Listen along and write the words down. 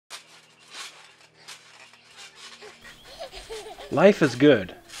Life is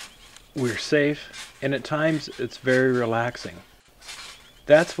good. We're safe, and at times it's very relaxing.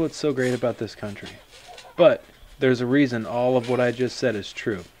 That's what's so great about this country. But there's a reason all of what I just said is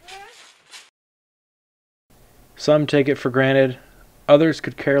true. Some take it for granted, others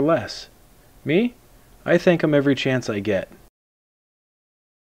could care less. Me? I thank 'em every chance I get.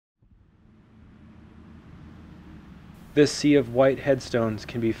 This sea of white headstones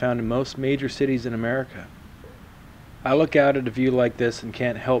can be found in most major cities in America. I look out at a view like this and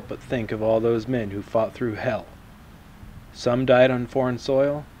can't help but think of all those men who fought through hell. Some died on foreign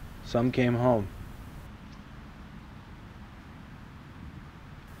soil, some came home.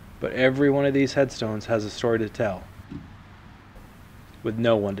 But every one of these headstones has a story to tell, with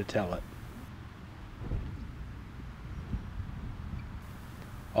no one to tell it.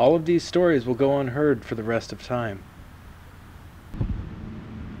 All of these stories will go unheard for the rest of time.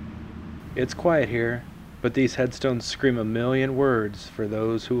 It's quiet here, but these headstones scream a million words for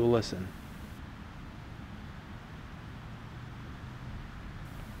those who will listen.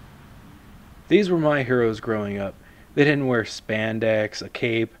 These were my heroes growing up. They didn't wear spandex, a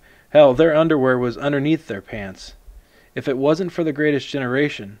cape. Hell, their underwear was underneath their pants. If it wasn't for the greatest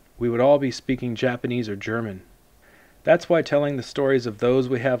generation, we would all be speaking Japanese or German. That's why telling the stories of those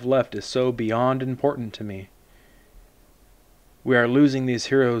we have left is so beyond important to me. We are losing these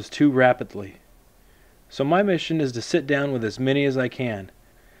heroes too rapidly. So my mission is to sit down with as many as I can,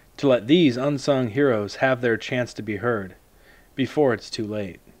 to let these unsung heroes have their chance to be heard, before it's too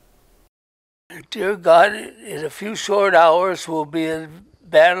late. Dear God, in a few short hours we'll be in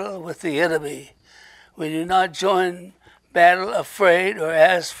battle with the enemy. We do not join battle afraid or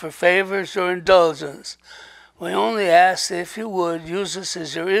ask for favors or indulgence. We only ask that if you would use us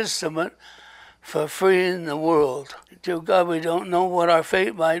as your instrument for freeing the world. Dear God, we don't know what our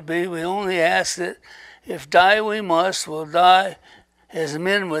fate might be. We only ask that if die we must, we'll die as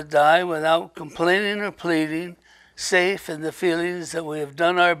men would die without complaining or pleading, safe in the feelings that we have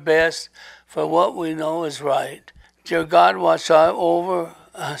done our best for what we know is right. Dear God, watch over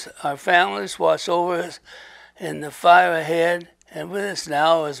us, our families, watch over us in the fire ahead, and with us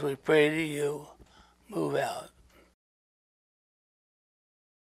now as we pray to you. Move out.